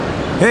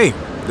Hey,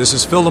 this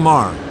is Phil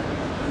Lamar,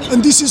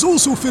 And this is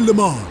also Phil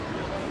Lamar.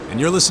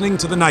 and you're listening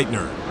to The Night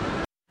Nerd.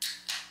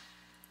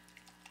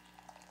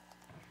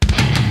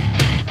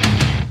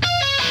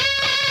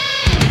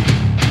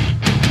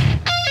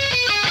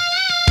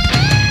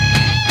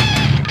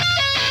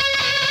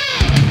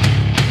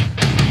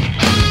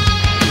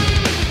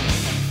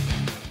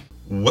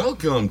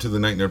 Welcome to the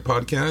Night Nerd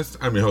Podcast.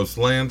 I'm your host,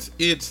 Lance.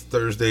 It's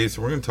Thursday,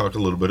 so we're going to talk a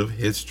little bit of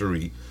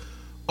history.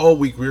 All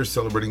week we are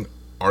celebrating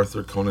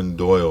Arthur Conan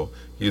Doyle.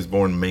 He was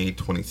born May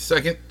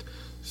 22nd,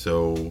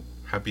 so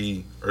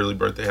happy early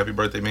birthday, happy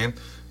birthday, man.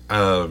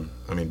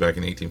 Back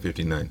in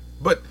 1859.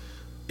 But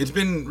it's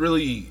been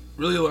really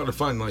a lot of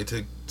fun,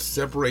 to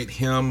separate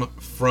him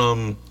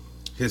from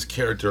his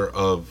character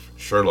of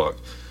Sherlock.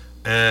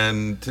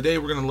 And today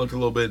we're going to look a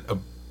little bit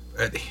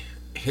at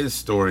his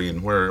story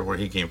and where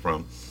he came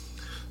from.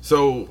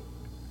 So,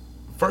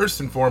 first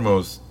and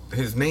foremost,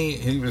 his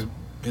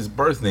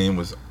birth name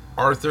was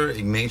Arthur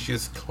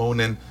Ignatius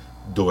Conan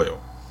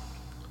Doyle,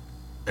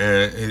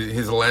 and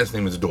his last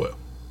name is Doyle.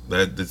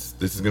 This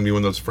is going to be one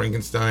of those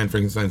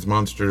Frankenstein's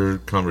monster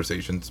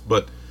conversations.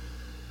 But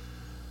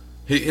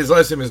his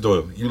last name is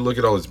Doyle. You look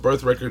at all his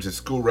birth records, his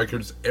school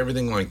records,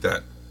 everything like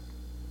that.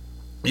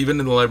 Even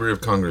in the Library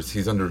of Congress,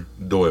 he's under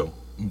Doyle.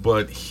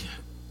 But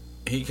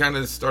he kind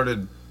of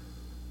started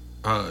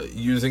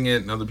using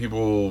it, and other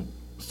people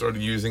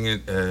started using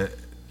it,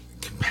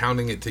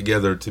 compounding it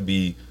together to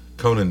be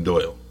Conan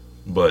Doyle.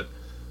 But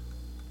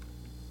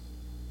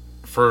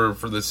for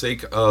the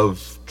sake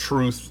of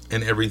truth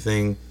and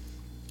everything,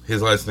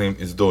 his last name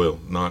is Doyle,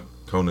 not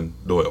Conan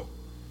Doyle.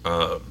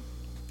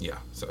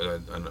 So I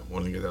don't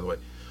want to get that out of the way.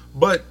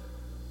 But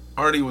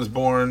Artie was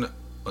born,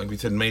 like we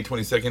said, May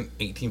 22nd,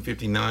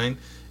 1859,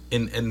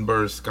 in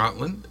Edinburgh,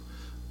 Scotland.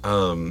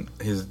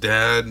 His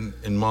dad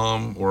and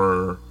mom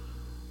were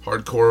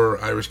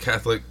hardcore Irish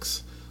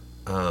Catholics.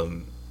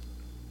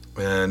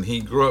 And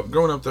he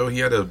growing up though, he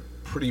had a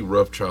pretty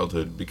rough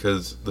childhood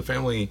because the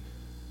family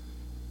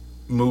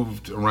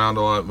moved around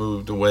a lot,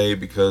 moved away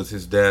because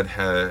his dad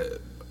had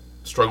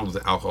struggled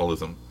with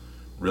alcoholism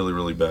really,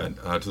 really bad,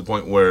 to the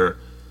point where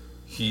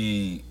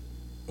he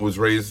was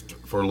raised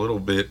for a little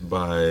bit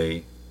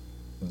by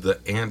the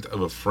aunt of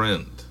a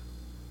friend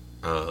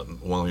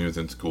while he was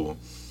in school.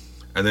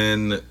 And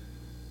then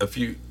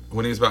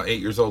when he was about 8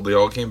 years old, they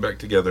all came back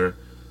together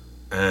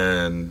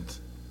and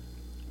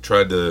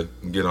tried to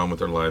get on with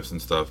their lives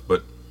and stuff.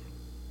 But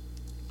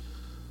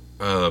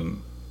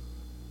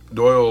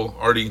Doyle,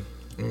 Artie,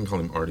 I'm going to call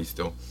him Artie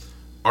still.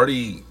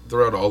 Artie,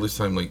 throughout all this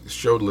time,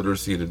 showed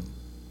literacy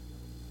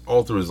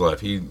all through his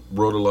life. He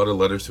wrote a lot of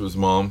letters to his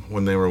mom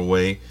when they were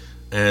away,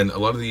 and a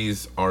lot of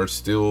these are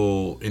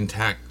still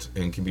intact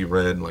and can be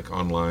read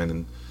online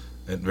and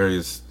at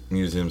various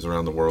museums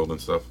around the world and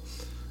stuff.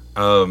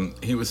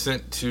 He was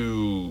sent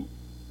to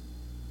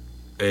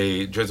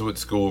a Jesuit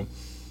school,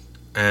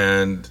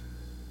 and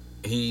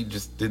he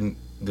just didn't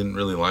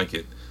really like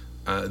it.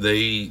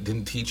 They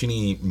didn't teach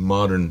any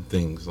modern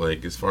things,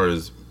 as far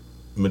as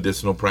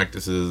medicinal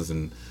practices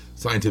and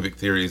scientific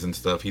theories and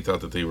stuff. He thought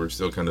that they were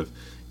still kind of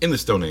in the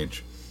Stone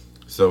Age,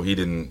 so he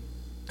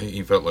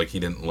felt like he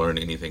didn't learn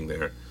anything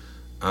there.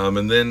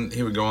 And then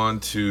he would go on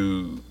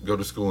to go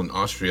to school in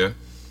Austria,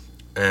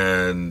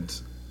 and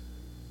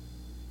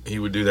he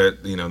would do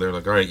that. They're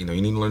like, all right, you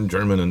need to learn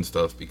German and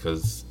stuff,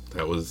 because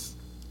that was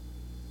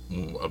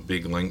a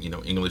big language.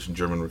 English and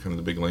German were kind of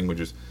the big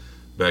languages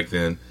back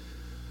then.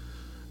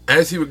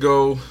 As he would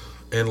go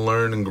and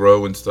learn and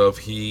grow and stuff,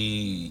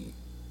 he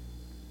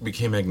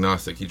became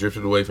agnostic. He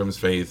drifted away from his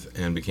faith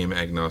and became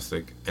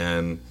agnostic.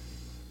 And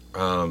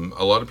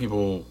a lot of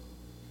people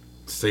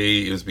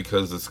say it was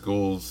because the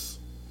schools,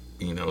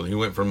 he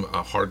went from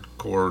a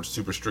hardcore,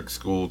 super strict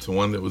school to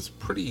one that was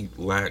pretty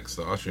lax,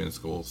 the Austrian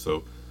school.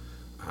 So,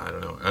 I don't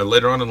know.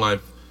 Later on in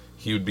life,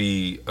 he would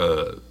be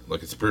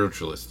like a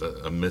spiritualist,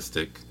 a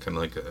mystic, kind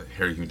of like a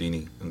Harry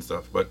Houdini and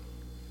stuff. But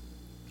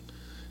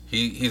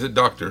he's a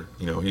doctor,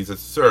 he's a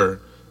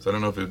sir. So I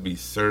don't know if it would be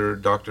Sir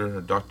Doctor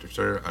or Doctor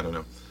Sir. I don't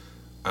know.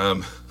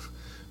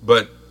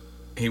 But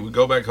he would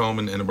go back home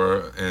in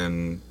Edinburgh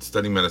and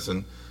study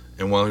medicine.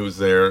 And while he was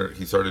there,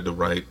 he started to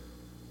write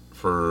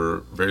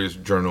for various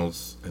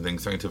journals, I think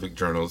scientific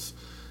journals,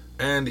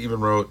 and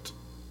even wrote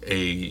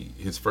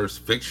his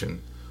first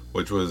fiction,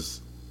 which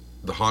was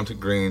The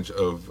Haunted Grange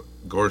of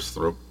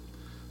Goresthorpe,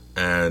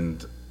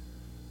 and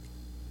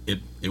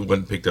it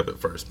wasn't picked up at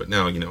first, but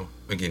now,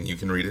 again, you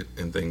can read it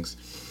and things.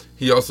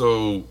 He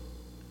also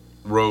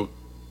wrote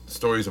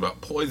stories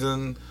about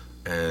poison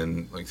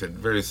and, like I said,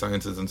 various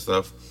sciences and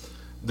stuff.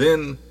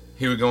 Then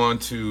he would go on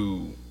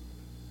to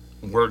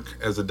work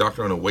as a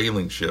doctor on a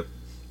whaling ship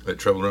that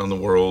traveled around the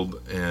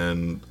world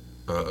and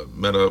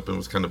met up and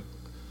was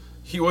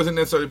he wasn't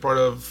necessarily part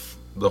of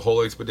the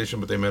whole expedition,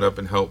 but they met up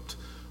and helped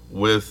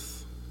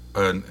with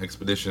an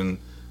expedition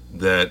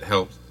that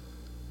helped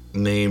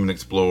name and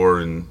explore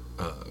and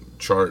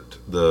chart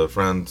the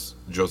Franz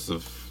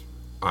Joseph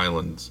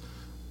Islands.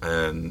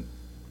 And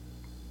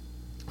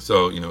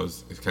so,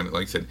 it's kind of,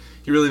 like I said,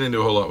 he really didn't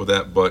do a whole lot with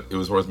that, but it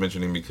was worth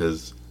mentioning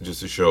because just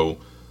to show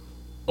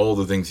all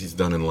the things he's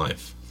done in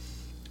life.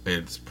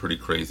 It's pretty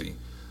crazy.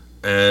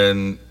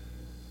 And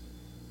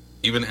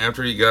even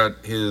after he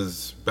got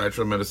his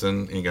Bachelor of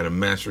Medicine and he got a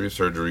Master of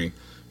Surgery,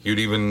 he would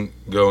even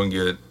go and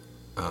get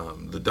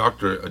a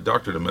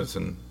Doctorate of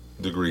Medicine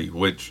degree,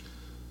 which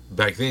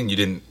back then you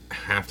didn't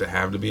have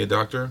to be a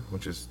doctor,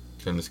 which is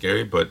kind of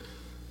scary, but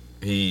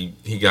he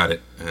got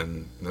it.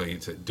 And he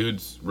said,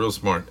 dude's real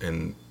smart,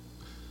 and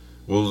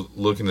we'll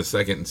look in a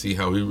second and see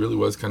how he really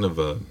was kind of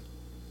a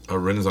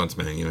Renaissance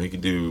man. He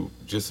could do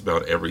just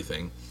about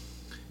everything.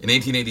 In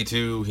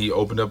 1882, he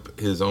opened up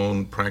his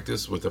own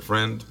practice with a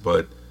friend,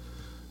 but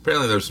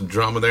apparently there was some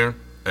drama there,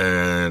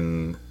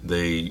 and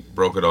they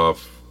broke it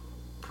off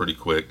pretty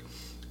quick.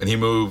 And he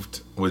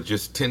moved with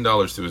just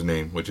 $10 to his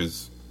name, which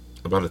is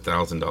about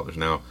 $1,000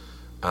 now,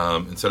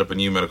 and set up a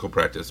new medical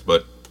practice.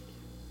 But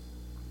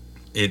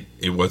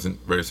it wasn't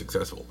very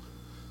successful.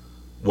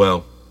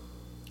 Well,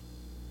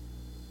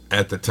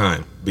 at the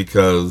time,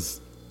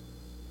 because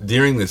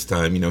during this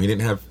time, he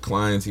didn't have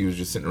clients. He was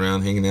just sitting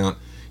around hanging out.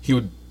 He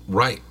would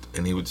write,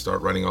 and he would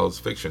start writing all his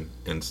fiction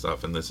and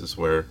stuff. And this is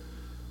where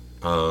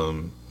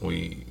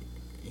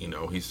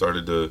he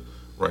started to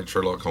write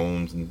Sherlock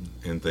Holmes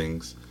and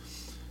things.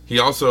 He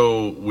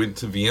also went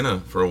to Vienna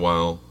for a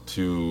while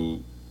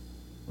to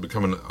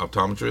become an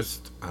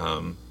optometrist,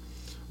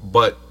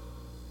 but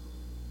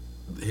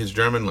his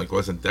German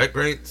wasn't that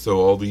great. So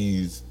all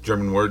these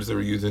German words they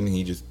were using,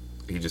 he just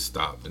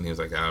stopped, and he was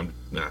like, I'm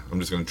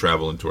just going to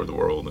travel and tour the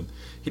world. And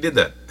he did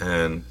that,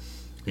 and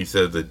he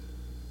said that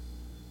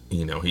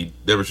he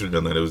never should have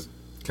done that. It was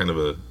kind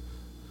of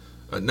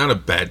not a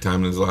bad time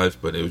in his life,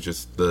 but it was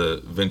just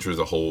the venture as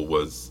a whole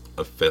was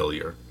a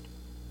failure.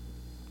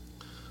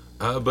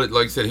 But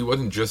like I said, he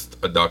wasn't just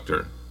a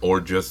doctor or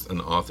just an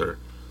author.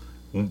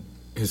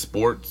 His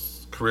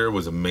sports career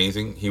was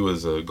amazing. He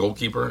was a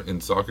goalkeeper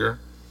in soccer,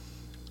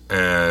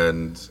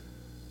 and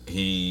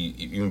he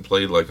even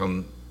played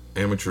on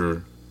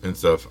amateur and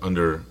stuff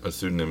under a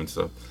pseudonym and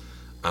stuff.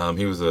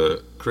 He was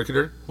a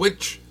cricketer,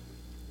 which,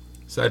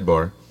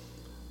 sidebar,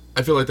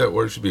 I feel like that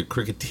word should be a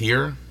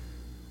cricketeer,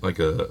 like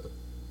a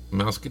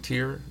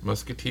musketeer,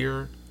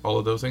 all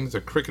of those things. A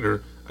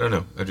cricketer, I don't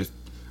know.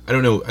 I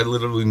don't know. I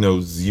literally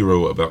know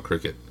zero about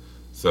cricket.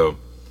 So,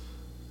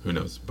 who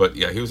knows? But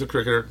yeah, he was a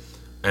cricketer,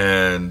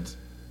 and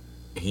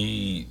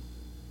he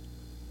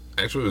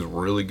actually was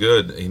really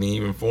good. And he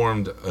even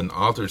formed an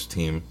authors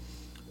team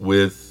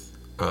with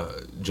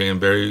J.M.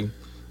 Barrie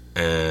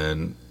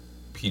and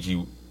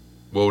P.G.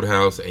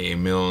 Wodehouse, A.A.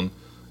 Milne,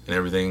 and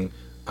everything.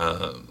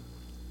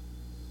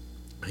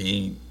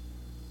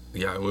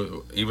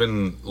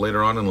 Even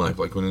later on in life,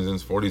 when he was in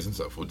his 40s and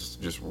stuff, was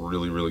just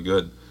really, really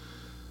good.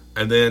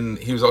 And then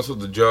he was also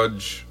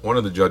one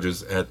of the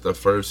judges at the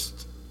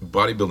first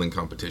bodybuilding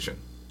competition,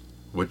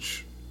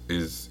 which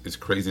is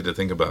crazy to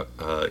think about.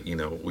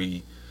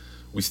 We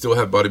still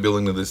have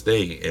bodybuilding to this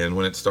day, and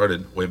when it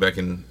started way back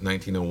in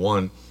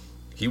 1901,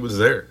 he was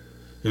there.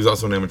 He was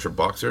also an amateur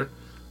boxer.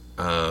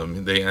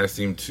 They asked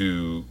him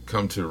to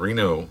come to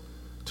Reno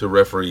to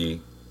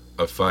referee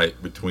a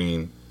fight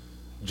between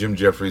Jim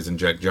Jeffries and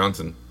Jack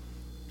Johnson.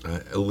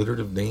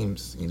 Alliterative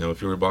names.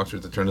 If you were a boxer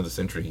at the turn of the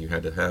century, you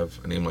had to have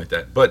a name like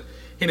that. But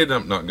he ended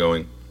up not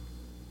going.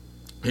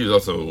 He was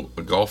also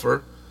a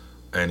golfer,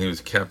 and he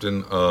was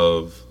captain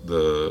of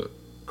the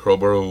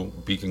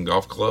Crowborough Beacon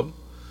Golf Club.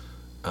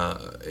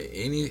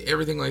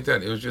 Everything like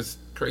that. It was just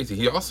crazy.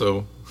 He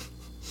also,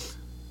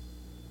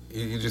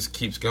 he just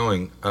keeps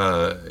going.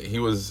 He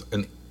was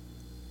an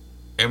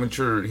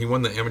amateur. He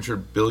won the amateur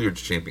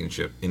billiards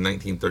championship in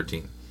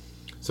 1913.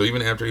 So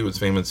even after he was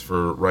famous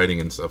for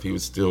writing and stuff, he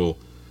was still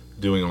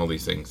doing all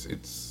these things.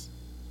 It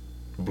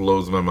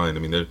blows my mind.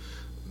 I mean, there are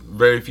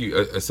very few,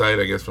 aside,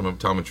 I guess, from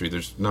optometry,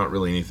 there's not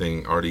really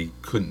anything Artie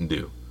couldn't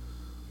do.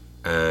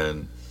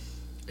 And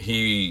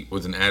he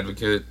was an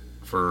advocate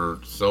for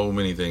so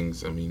many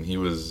things. I mean, he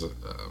was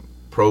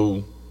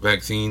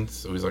pro-vaccines,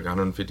 so he's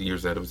 150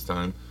 years ahead of his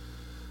time.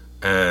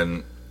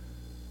 And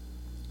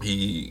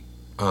he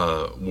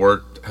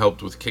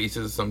helped with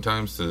cases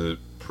sometimes to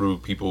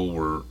prove people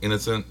were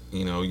innocent,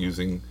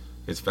 using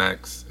his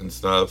facts and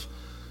stuff.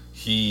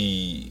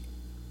 He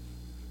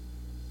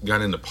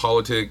got into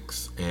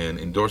politics and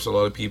endorsed a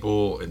lot of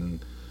people, and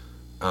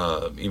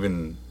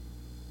even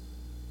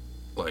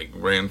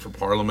ran for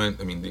parliament.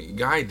 I mean, the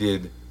guy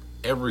did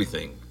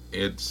everything.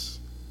 It's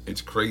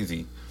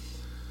crazy.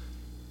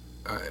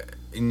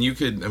 And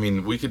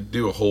we could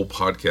do a whole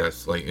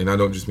podcast, and I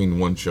don't just mean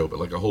one show,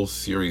 but a whole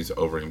series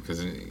over him,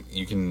 because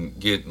you can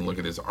get and look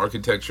at his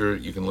architecture,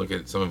 you can look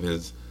at some of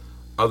his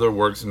other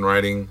works in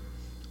writing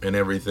and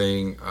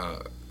everything.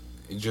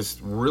 Just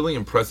really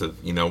impressive.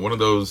 One of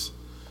those,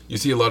 you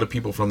see a lot of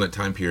people from that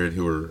time period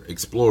who are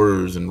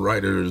explorers and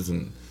writers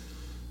and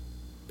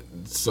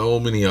so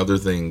many other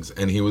things,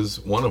 and he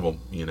was one of them,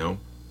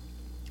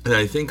 And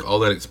I think all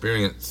that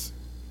experience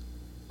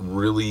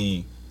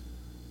really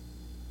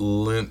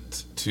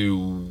lent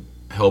to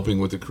helping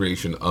with the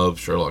creation of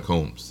Sherlock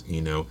Holmes,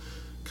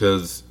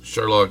 because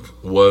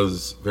Sherlock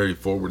was very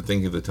forward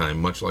thinking at the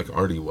time, much like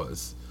Artie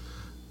was.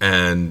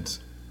 And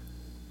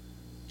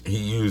he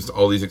used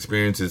all these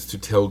experiences to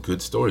tell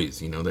good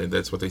stories. You know,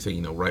 that's what they say,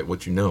 you know, write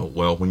what you know.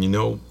 Well, when you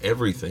know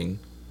everything,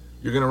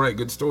 you're going to write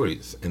good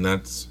stories. And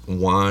that's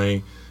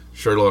why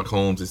Sherlock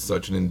Holmes is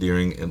such an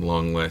endearing and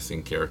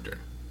long-lasting character.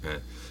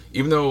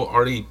 Even though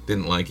Artie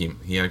didn't like him,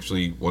 he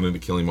actually wanted to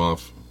kill him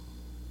off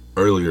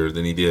earlier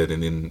than he did.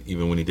 And then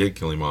even when he did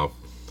kill him off,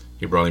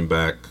 he brought him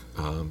back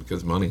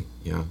because money.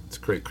 Yeah, it's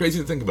crazy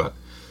to think about.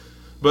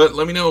 But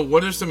let me know,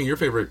 what are some of your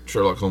favorite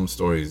Sherlock Holmes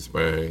stories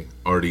by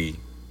Artie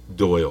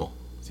Doyle?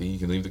 See, you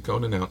can leave the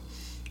Conan out.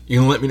 You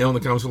can let me know in the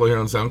comments below here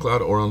on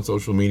SoundCloud or on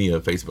social media,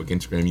 Facebook,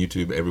 Instagram,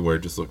 YouTube, everywhere.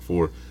 Just look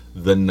for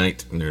The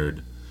Night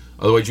Nerd.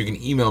 Otherwise, you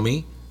can email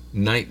me,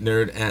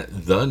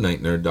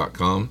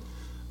 nightnerd@thenightnerd.com.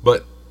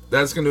 But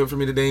that's going to do it for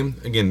me today.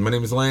 Again, my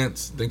name is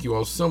Lance. Thank you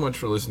all so much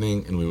for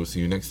listening, and we will see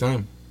you next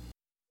time.